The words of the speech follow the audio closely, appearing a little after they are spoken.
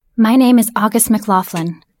My name is August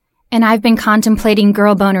McLaughlin, and I've been contemplating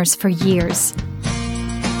girl boners for years.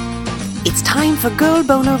 It's time for Girl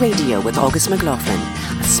Boner Radio with August McLaughlin.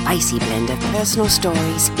 A spicy blend of personal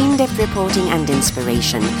stories, in-depth reporting and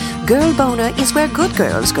inspiration. Girl Boner is where good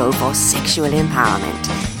girls go for sexual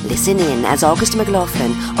empowerment. Listen in as August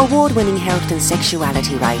McLaughlin, award-winning health and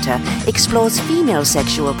sexuality writer, explores female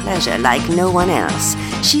sexual pleasure like no one else.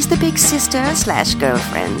 She's the big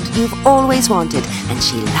sister/girlfriend you've always wanted, and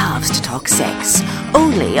she loves to talk sex.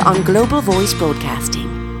 Only on Global Voice Broadcasting.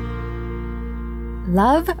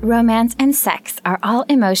 Love, romance, and sex are all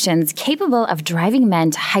emotions capable of driving men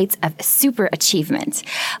to heights of super achievement.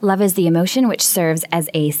 Love is the emotion which serves as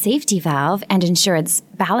a safety valve and ensures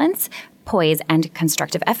balance, poise, and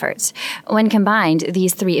constructive effort. When combined,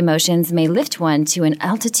 these three emotions may lift one to an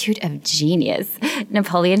altitude of genius.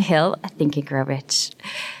 Napoleon Hill, Think and Grow Rich.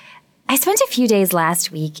 I spent a few days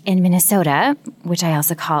last week in Minnesota, which I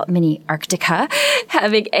also call mini Arctica,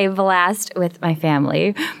 having a blast with my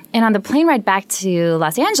family. And on the plane ride back to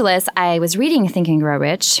Los Angeles, I was reading Think and Grow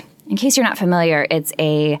Rich. In case you're not familiar, it's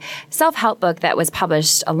a self-help book that was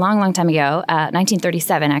published a long, long time ago,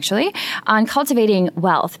 1937 actually, on cultivating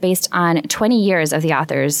wealth based on 20 years of the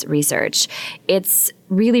author's research. It's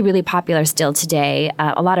really, really popular still today.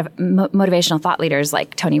 A lot of motivational thought leaders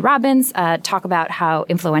like Tony Robbins talk about how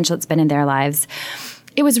influential it's been in their lives.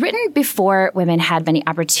 It was written before women had many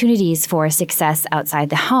opportunities for success outside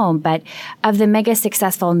the home, but of the mega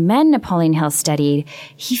successful men Napoleon Hill studied,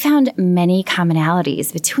 he found many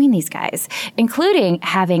commonalities between these guys, including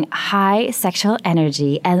having high sexual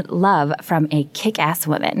energy and love from a kick-ass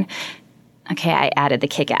woman. Okay, I added the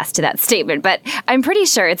kick-ass to that statement, but I'm pretty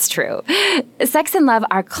sure it's true. Sex and love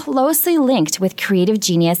are closely linked with creative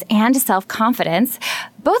genius and self-confidence,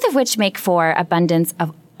 both of which make for abundance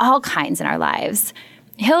of all kinds in our lives.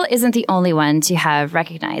 Hill isn't the only one to have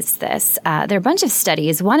recognized this. There are a bunch of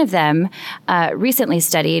studies. One of them recently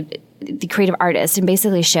studied the creative artists and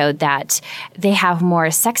basically showed that they have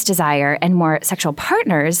more sex desire and more sexual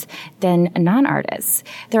partners than non-artists.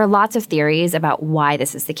 There are lots of theories about why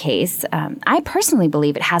this is the case. I personally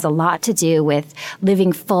believe it has a lot to do with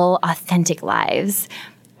living full, authentic lives.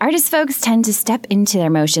 Artist folks tend to step into their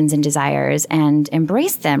emotions and desires and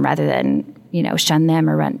embrace them rather than, shun them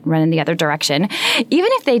or run in the other direction, even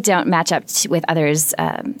if they don't match up with others'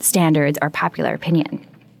 standards or popular opinion.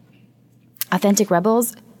 Authentic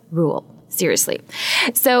rebels rule. Seriously.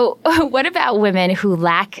 So what about women who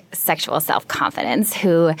lack sexual self-confidence,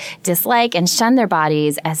 who dislike and shun their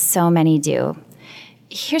bodies as so many do?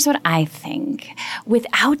 Here's what I think.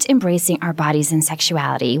 Without embracing our bodies and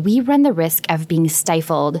sexuality, we run the risk of being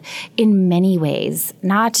stifled in many ways,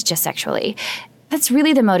 not just sexually. That's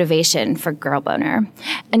really the motivation for Girl Boner.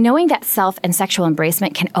 And knowing that self and sexual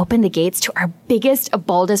embracement can open the gates to our biggest,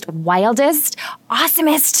 boldest, wildest,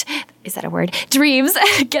 awesomest, is that a word? Dreams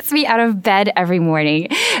gets me out of bed every morning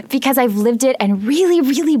because I've lived it and really,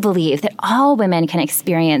 really believe that all women can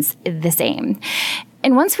experience the same.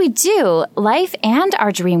 And once we do, life and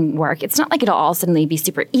our dream work, it's not like it'll all suddenly be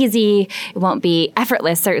super easy. It won't be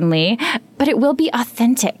effortless, certainly, but it will be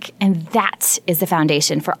authentic. And that is the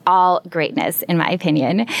foundation for all greatness, in my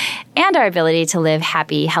opinion, and our ability to live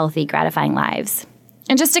happy, healthy, gratifying lives.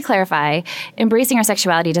 And just to clarify, embracing our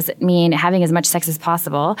sexuality doesn't mean having as much sex as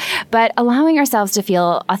possible, but allowing ourselves to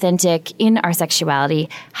feel authentic in our sexuality,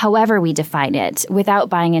 however we define it, without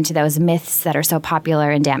buying into those myths that are so popular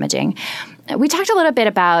and damaging. We talked a little bit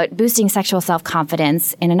about boosting sexual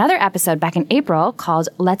self-confidence in another episode back in April called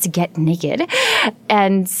Let's Get Naked.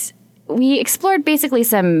 And we explored basically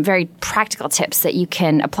some very practical tips that you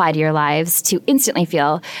can apply to your lives to instantly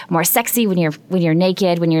feel more sexy when you're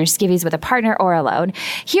naked, when you're skivvies with a partner or alone.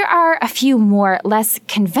 Here are a few more less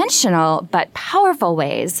conventional but powerful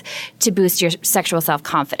ways to boost your sexual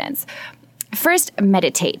self-confidence. First,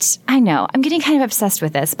 meditate. I know, I'm getting kind of obsessed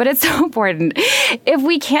with this, but it's so important. If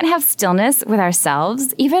we can't have stillness with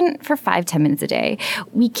ourselves, even for 5-10 minutes a day,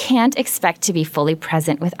 we can't expect to be fully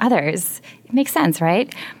present with others. It makes sense,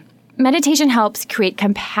 right? Meditation helps create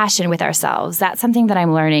compassion with ourselves. That's something that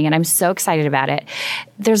I'm learning, and I'm so excited about it.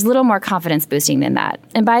 There's little more confidence boosting than that.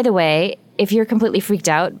 And by the way, if you're completely freaked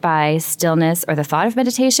out by stillness or the thought of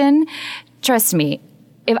meditation, trust me,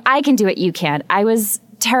 if I can do it, you can. I was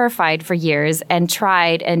terrified for years and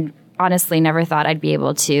tried and honestly never thought I'd be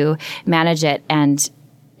able to manage it. And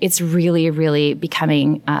it's really, really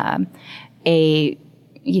becoming a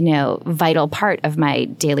vital part of my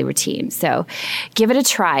daily routine. So give it a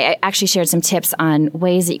try. I actually shared some tips on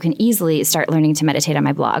ways that you can easily start learning to meditate on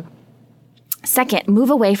my blog. Second,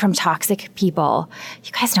 move away from toxic people.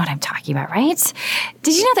 You guys know what I'm talking about, right?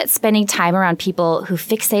 Did you know that spending time around people who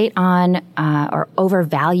fixate on or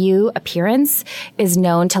overvalue appearance is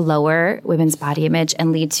known to lower women's body image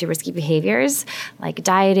and lead to risky behaviors like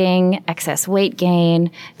dieting, excess weight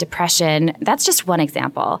gain, depression? That's just one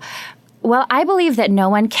example. Well, I believe that no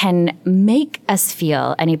one can make us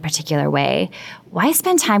feel any particular way. Why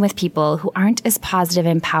spend time with people who aren't as positive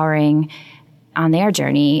and empowering on their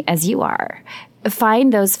journey as you are?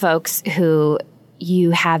 Find those folks who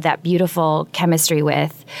you have that beautiful chemistry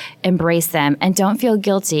with, embrace them, and don't feel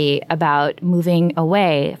guilty about moving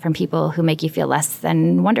away from people who make you feel less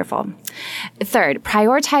than wonderful. Third,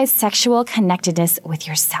 prioritize sexual connectedness with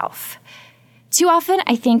yourself. Too often,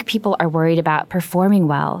 I think people are worried about performing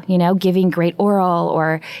well, giving great oral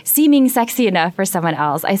or seeming sexy enough for someone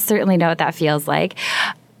else. I certainly know what that feels like.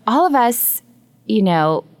 All of us,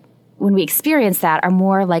 when we experience that, are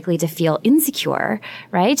more likely to feel insecure,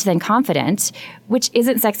 right, than confident, which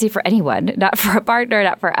isn't sexy for anyone, not for a partner,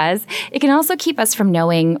 not for us. It can also keep us from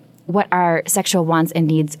knowing what our sexual wants and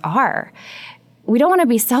needs are. We don't want to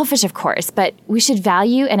be selfish, of course, but we should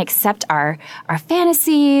value and accept our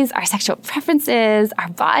fantasies, our sexual preferences, our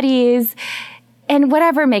bodies, and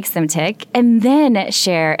whatever makes them tick, and then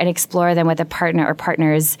share and explore them with a partner or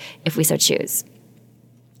partners if we so choose.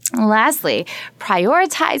 Lastly,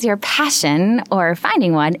 prioritize your passion or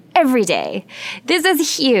finding one every day. This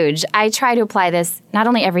is huge. I try to apply this not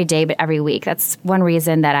only every day, but every week. That's one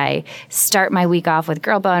reason that I start my week off with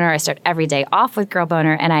Girl Boner. I start every day off with Girl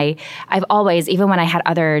Boner. And I've always, even when I had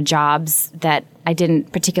other jobs that I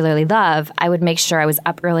didn't particularly love, I would make sure I was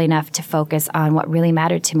up early enough to focus on what really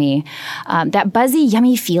mattered to me. That buzzy,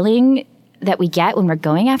 yummy feeling that we get when we're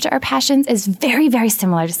going after our passions is very, very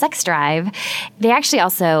similar to sex drive. They actually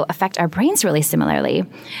also affect our brains really similarly.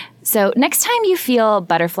 So next time you feel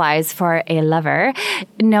butterflies for a lover,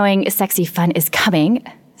 knowing sexy fun is coming,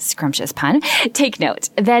 scrumptious pun, take note.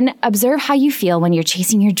 Then observe how you feel when you're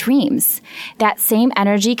chasing your dreams. That same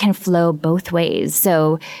energy can flow both ways.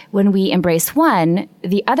 So when we embrace one,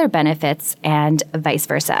 the other benefits and vice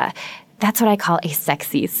versa. That's what I call a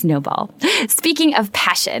sexy snowball. Speaking of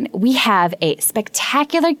passion, we have a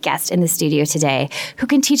spectacular guest in the studio today who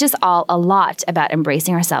can teach us all a lot about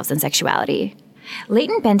embracing ourselves and sexuality.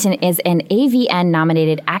 Leighton Benton is an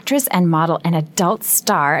AVN-nominated actress and model and adult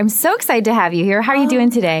star. I'm so excited to have you here. How are you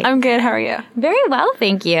doing today? I'm good. How are you? Very well,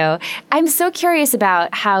 thank you. I'm so curious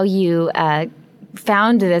about how you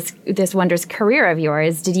found this wondrous career of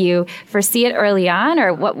yours. Did you foresee it early on,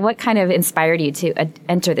 or what kind of inspired you to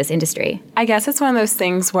enter this industry? I guess it's one of those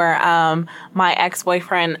things where my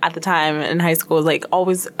ex-boyfriend at the time in high school was like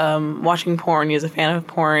always watching porn. He was a fan of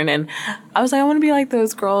porn, and I was like, I want to be like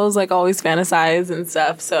those girls, like always fantasize and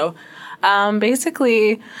stuff. So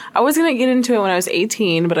basically, I was gonna get into it when I was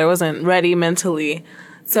 18, but I wasn't ready mentally.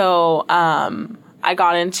 So I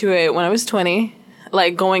got into it when I was 20.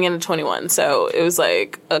 Like going into 21. So it was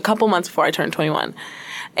like a couple months before I turned 21.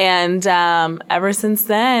 And ever since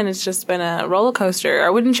then, it's just been a roller coaster. I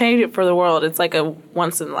wouldn't change it for the world. It's like a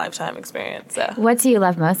once in a lifetime experience. So. What do you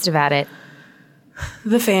love most about it?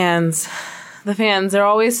 The fans. The fans, they're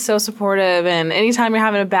always so supportive, and anytime you're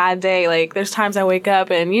having a bad day, like, there's times I wake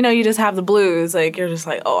up and, you just have the blues, like, you're just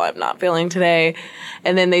like, oh, I'm not feeling today,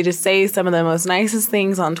 and then they just say some of the most nicest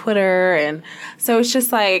things on Twitter, and so it's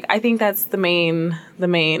just like, I think that's the main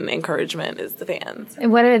encouragement is the fans.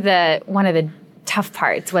 And what are one of the tough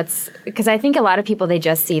parts? Because I think a lot of people, they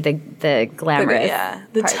just see the glamorous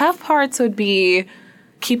The parts. tough parts would be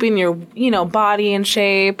keeping your, body in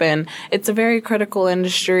shape, and it's a very critical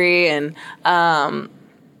industry, and the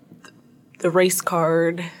race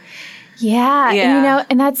card. Yeah.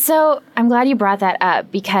 And that's so, I'm glad you brought that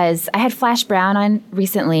up, because I had Flash Brown on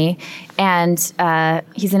recently, and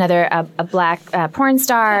he's another a black porn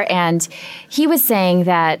star, and he was saying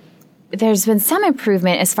that there's been some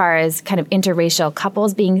improvement as far as kind of interracial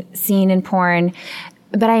couples being seen in porn,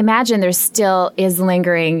 but I imagine there still is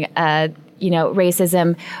lingering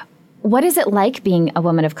racism. What is it like being a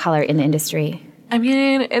woman of color in the industry? I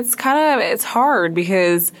mean, it's hard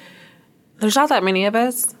because there's not that many of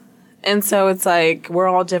us. And so it's like we're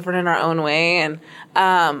all different in our own way. And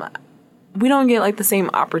we don't get like the same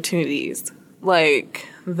opportunities. Like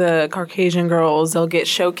the Caucasian girls, they'll get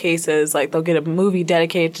showcases, like they'll get a movie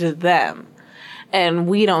dedicated to them. And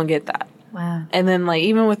we don't get that. Wow. And then like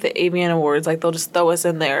even with the AVN Awards, like they'll just throw us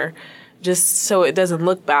in there just so it doesn't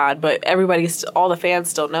look bad, but all the fans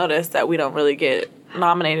still notice that we don't really get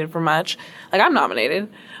nominated for much. Like, I'm nominated,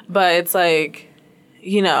 but it's like,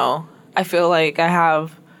 I feel like I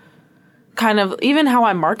have kind of, even how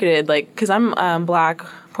I'm marketed, like, because I'm black,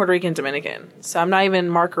 Puerto Rican, Dominican. So I'm not even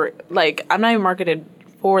marketed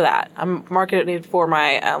for that. I'm marketed for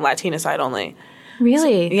my Latina side only.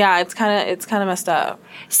 Really? So, yeah, it's kind of messed up.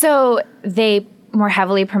 So they more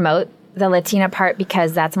heavily promote the Latina part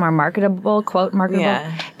because that's more marketable, quote marketable.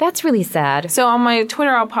 Yeah. That's really sad. So on my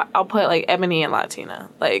Twitter, I'll put like Ebony and Latina,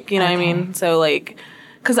 like, you know what I mean? So like,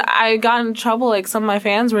 because I got in trouble, like some of my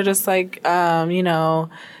fans were just like, you know,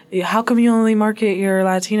 how come you only market your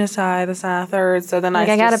Latina side, the second, third? So then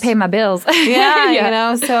I got to pay my bills. Yeah, you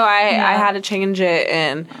know. So I had to change it,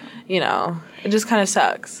 and you know, it just kind of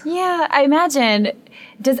sucks. Yeah, I imagine.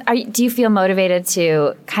 Do you feel motivated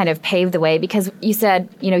to kind of pave the way? Because you said,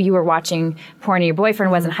 you know, you were watching porn and your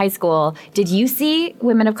boyfriend was in high school. Did you see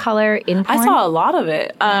women of color in porn? I saw a lot of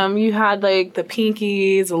it. You had like the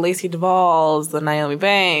Pinkies, the Lacey Duvalls, the Naomi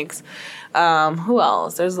Banks. Who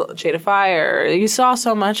else? There's Jada Fire. You saw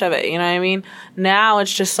so much of it, you know what I mean? Now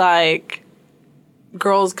it's just like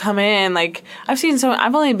girls come in, like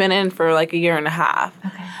I've only been in for like a year and a half.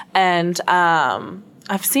 Okay. And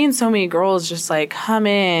I've seen so many girls just like come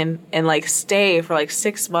in and like stay for like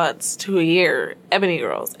 6 months to a year, Ebony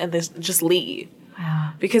girls, and just leave.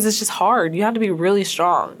 Wow. Because it's just hard. You have to be really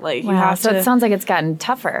strong. Like you Wow. have So to. it sounds like it's gotten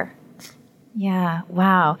tougher. Yeah.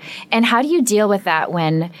 Wow. And how do you deal with that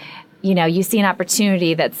when, you know, you see an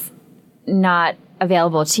opportunity that's not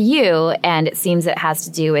available to you and it seems it has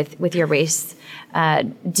to do with your race?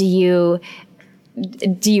 Do you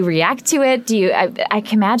react to it? I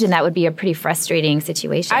can imagine that would be a pretty frustrating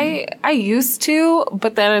situation. I used to,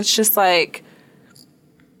 but then it's just like,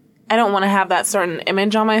 I don't want to have that certain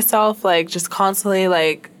image on myself, like just constantly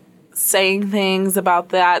like saying things about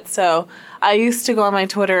that. So I used to go on my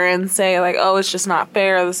Twitter and say like, oh, it's just not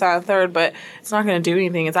fair, the second, third, but it's not going to do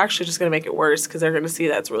anything. It's actually just going to make it worse because they're going to see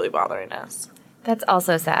that it's really bothering us. That's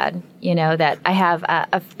also sad, you know, that I have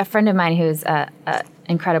a friend of mine who's a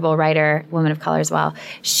incredible writer, woman of color as well.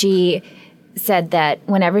 She said that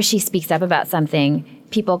whenever she speaks up about something,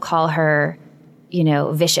 people call her, you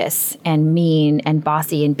know, vicious and mean and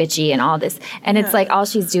bossy and bitchy and all this. And it's like all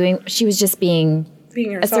she's doing, she was just being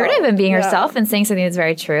assertive and being herself and saying something that's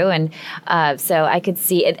very true. And so I could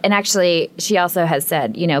see it. And actually, she also has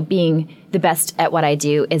said, you know, being the best at what I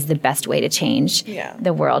do is the best way to change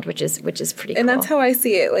the world, which is pretty cool. And that's how I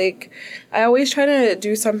see it. Like, I always try to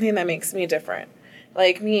do something that makes me different.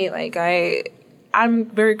 Like me, like I'm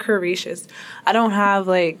very curvaceous. I don't have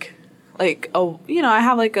I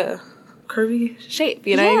have like a curvy shape,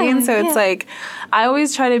 you know what I mean? So it's like, I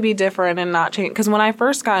always try to be different and not change. Because when I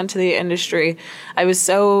first got into the industry, I was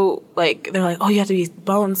so like, they're like, oh, you have to be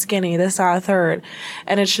bone skinny, this, that, third.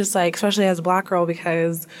 And it's just like, especially as a black girl,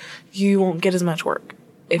 because you won't get as much work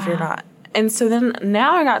if you're not. And so then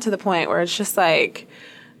now I got to the point where it's just like,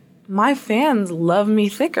 my fans love me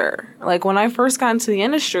thicker. Like when I first got into the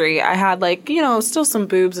industry, I had like, you know, still some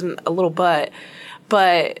boobs and a little butt.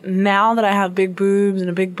 But now that I have big boobs and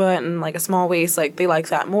a big butt and like a small waist, like they like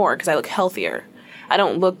that more because I look healthier. I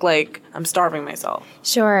don't look like I'm starving myself.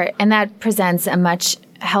 Sure. And that presents a much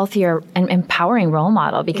healthier and empowering role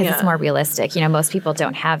model because it's more realistic. You know, most people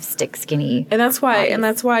don't have stick skinny. And that's why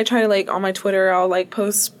I try to like on my Twitter, I'll like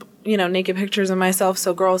post, you know, naked pictures of myself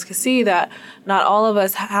so girls can see that not all of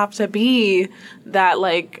us have to be that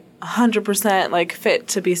like 100% like fit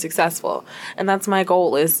to be successful. And that's my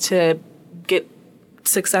goal, is to get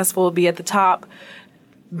successful, be at the top,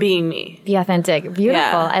 being me. Be authentic. Beautiful.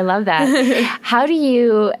 Yeah. I love that. How do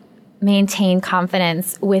you maintain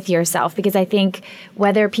confidence with yourself? Because I think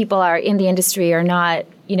whether people are in the industry or not,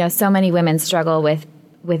 you know, so many women struggle with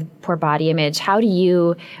poor body image. How do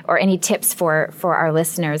you, or any tips for our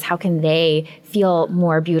listeners, how can they feel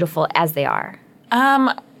more beautiful as they are?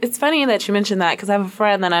 It's funny that you mentioned that because I have a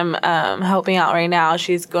friend that I'm helping out right now.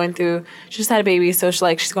 She just had a baby, so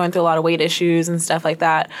she's going through a lot of weight issues and stuff like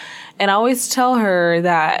that. And I always tell her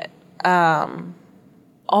that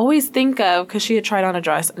always think of, because she had tried on a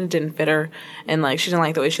dress and it didn't fit her, and like she didn't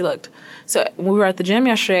like the way she looked. So we were at the gym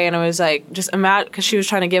yesterday, and I was like, just imagine, because she was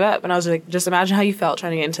trying to give up, and I was like, just imagine how you felt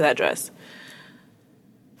trying to get into that dress.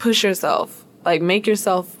 Push yourself. Like, make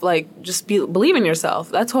yourself, like, just believe in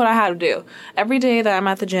yourself. That's what I had to do. Every day that I'm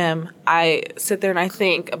at the gym, I sit there and I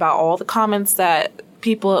think about all the comments that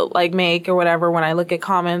people, like, make or whatever when I look at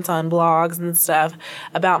comments on blogs and stuff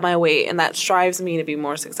about my weight. And that strives me to be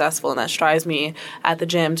more successful. And that strives me at the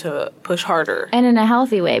gym to push harder. And in a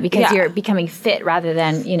healthy way, because you're becoming fit rather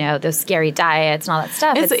than, you know, those scary diets and all that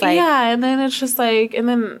stuff. It's like, and then it's just like, and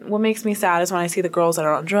then what makes me sad is when I see the girls that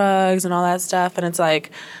are on drugs and all that stuff. And it's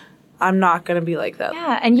like, I'm not going to be like that.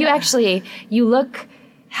 Yeah, and you look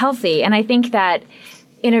healthy. And I think that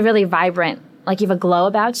in a really vibrant, like you have a glow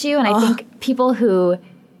about you. And I think people who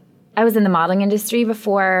I was in the modeling industry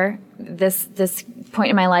before this point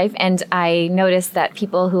in my life, and I noticed that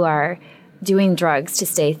people who are doing drugs to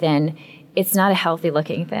stay thin, it's not a healthy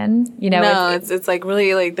looking thin. You know, no, it's like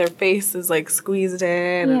really like their face is like squeezed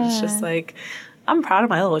in, and it's just like, I'm proud of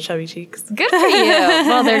my little chubby cheeks. Good for you.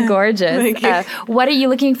 Well, they're gorgeous. Thank you. What are you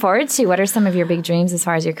looking forward to? What are some of your big dreams as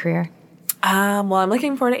far as your career? Well, I'm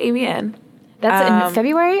looking forward to AVN. That's in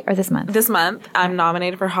February or this month? This month, I'm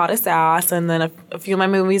nominated for Hottest Ass, and then a few of my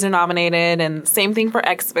movies are nominated, and same thing for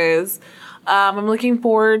Expos. I'm looking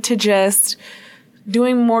forward to just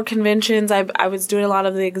doing more conventions. I was doing a lot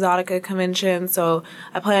of the Exotica convention, so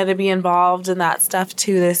I plan to be involved in that stuff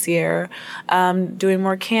too this year. Doing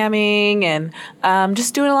more camming and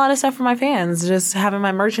just doing a lot of stuff for my fans, just having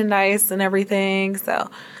my merchandise and everything. So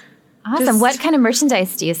awesome. What kind of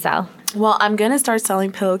merchandise do you sell? Well, I'm going to start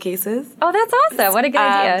selling pillowcases. Oh, that's awesome. What a good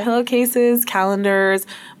idea. Pillowcases, calendars,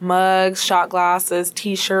 mugs, shot glasses,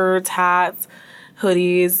 T-shirts, hats,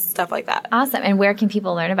 hoodies, stuff like that. Awesome. And where can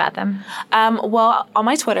people learn about them? Well, on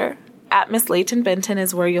my Twitter, at Miss Leighton Benton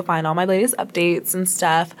is where you'll find all my latest updates and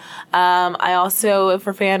stuff. I also,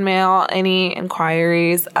 for fan mail, any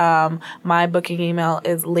inquiries, my booking email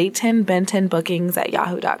is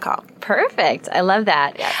LeightonBentonBookings@yahoo.com. Perfect. I love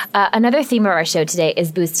that. Yes. Another theme of our show today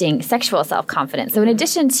is boosting sexual self-confidence. So in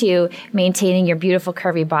addition to maintaining your beautiful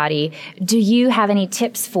curvy body, do you have any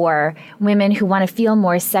tips for women who want to feel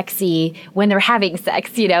more sexy when they're having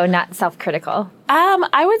sex, you know, not self-critical?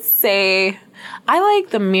 I would say I like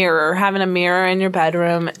the mirror, having a mirror in your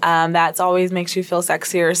bedroom. That's always makes you feel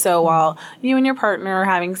sexier. So while you and your partner are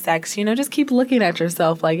having sex, you know, just keep looking at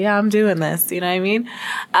yourself like, yeah, I'm doing this. You know what I mean?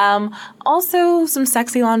 Also, some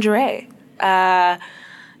sexy lingerie.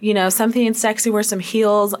 You know, something sexy, wear some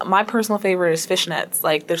heels. My personal favorite is fishnets.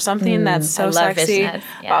 Like, there's something that's so sexy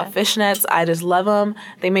about fishnets. I just love them.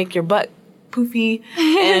 They make your butt poofy.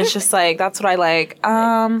 And it's just like, that's what I like.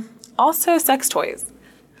 Also, sex toys.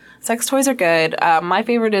 Sex toys are good. My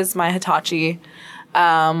favorite is my Hitachi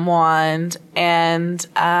wand. And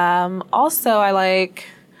also I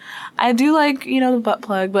do like, you know, the butt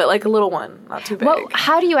plug, but like a little one, not too big. Well,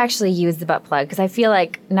 how do you actually use the butt plug? Because I feel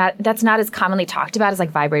like that's not as commonly talked about as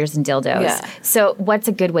like vibrators and dildos. Yeah. So what's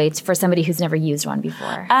a good way for somebody who's never used one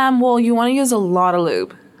before? Well, you want to use a lot of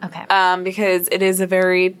lube. Okay. Because it is a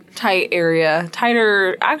very tight area.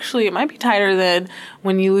 Tighter, actually, it might be tighter than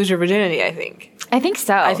when you lose your virginity, I think. I think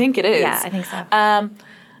so. I think it is. Yeah, I think so.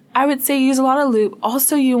 I would say use a lot of lube.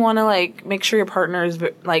 Also, you want to like make sure your partner is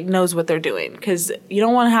like knows what they're doing, because you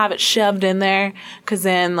don't want to have it shoved in there. Because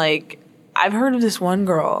then, like, I've heard of this one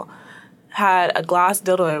girl had a glass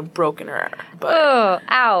dildo and broke in her butt. Oh, ow,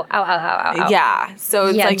 ow, ow, ow, ow. Yeah, so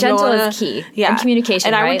it's like gentle is key. Yeah, and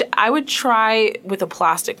communication. And right? I would try with a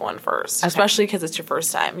plastic one first, especially because it's your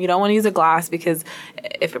first time. You don't want to use a glass because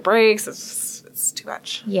if it breaks, it's too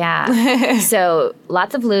much. Yeah. So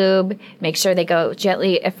lots of lube. Make sure they go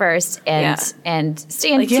gently at first, and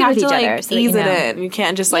stay in tune with each other. So ease it in. You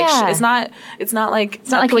can't just like it's not like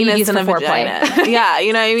a like what you use in for a foreplay. vagina. Yeah,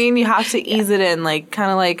 you know what I mean. You have to ease it in, like kind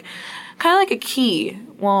of like a key.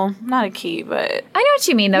 Well, not a key, but I know what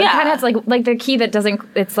you mean though. Yeah. It kind of has like the key that doesn't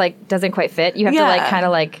quite fit. You have to like kind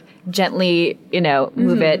of like gently, you know,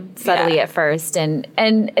 move it subtly at first, and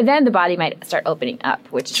then the body might start opening up,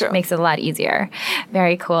 which makes it a lot easier.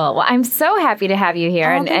 Very cool. Well, I'm so happy to have you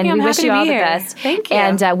here, and we wish you all the best. Thank you.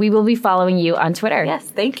 And we will be following you on Twitter. Yes,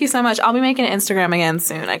 thank you so much. I'll be making an Instagram again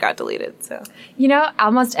soon. I got deleted, so. You know,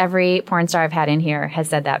 almost every porn star I've had in here has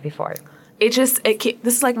said that before. This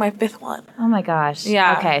is like my 5th one. Oh my gosh.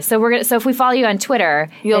 Yeah. Okay. So so if we follow you on Twitter,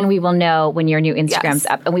 then we will know when your new Instagram's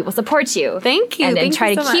up, and we will support you. Thank you. And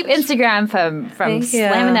try to keep Instagram from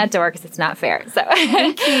slamming that door, because it's not fair. So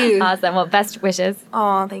thank you. Awesome. Well, best wishes.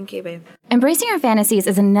 Oh, thank you, babe. Embracing our fantasies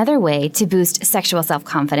is another way to boost sexual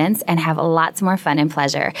self-confidence and have lots more fun and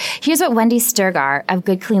pleasure. Here's what Wendy Sturgar of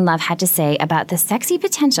Good Clean Love had to say about the sexy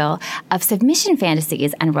potential of submission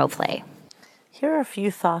fantasies and role play. Here are a few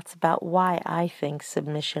thoughts about why I think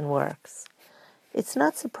submission works. It's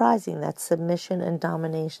not surprising that submission and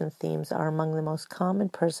domination themes are among the most common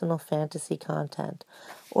personal fantasy content,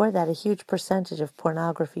 or that a huge percentage of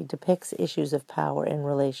pornography depicts issues of power in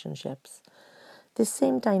relationships. This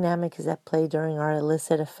same dynamic is at play during our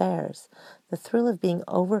illicit affairs. The thrill of being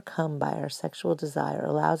overcome by our sexual desire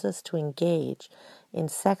allows us to engage in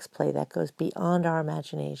sex play that goes beyond our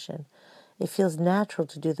imagination. It feels natural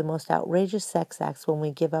to do the most outrageous sex acts when we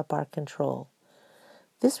give up our control.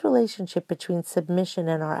 This relationship between submission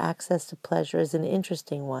and our access to pleasure is an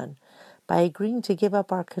interesting one. By agreeing to give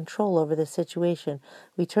up our control over the situation,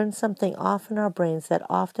 we turn something off in our brains that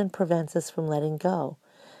often prevents us from letting go.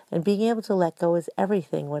 and being able to let go is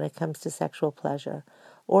everything when it comes to sexual pleasure.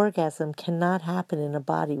 Orgasm cannot happen in a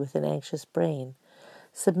body with an anxious brain.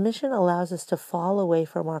 Submission allows us to fall away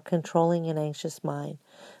from our controlling and anxious mind.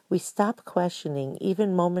 We stop questioning,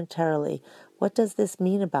 even momentarily, what does this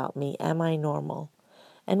mean about me? Am I normal?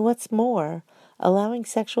 And what's more, allowing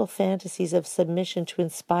sexual fantasies of submission to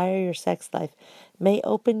inspire your sex life may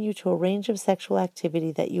open you to a range of sexual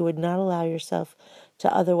activity that you would not allow yourself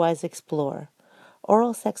to otherwise explore.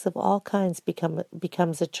 Oral sex of all kinds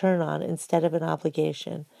becomes a turn-on instead of an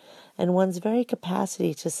obligation, and one's very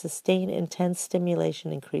capacity to sustain intense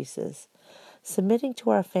stimulation increases. Submitting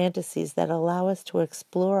to our fantasies that allow us to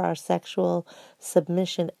explore our sexual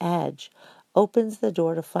submission edge opens the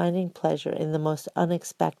door to finding pleasure in the most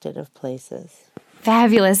unexpected of places.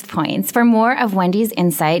 Fabulous points. For more of Wendy's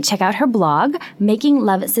insight, check out her blog, Making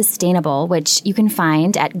Love Sustainable, which you can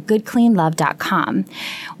find at goodcleanlove.com.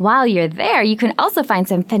 While you're there, you can also find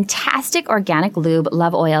some fantastic organic lube,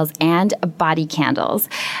 love oils, and body candles.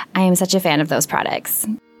 I am such a fan of those products.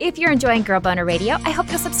 If you're enjoying Girl Boner Radio, I hope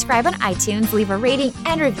you'll subscribe on iTunes, leave a rating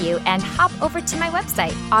and review, and hop over to my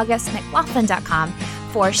website, augustmclaughlin.com,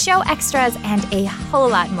 for show extras and a whole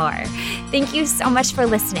lot more. Thank you so much for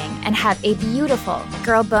listening, and have a beautiful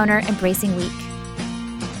Girl Boner embracing week.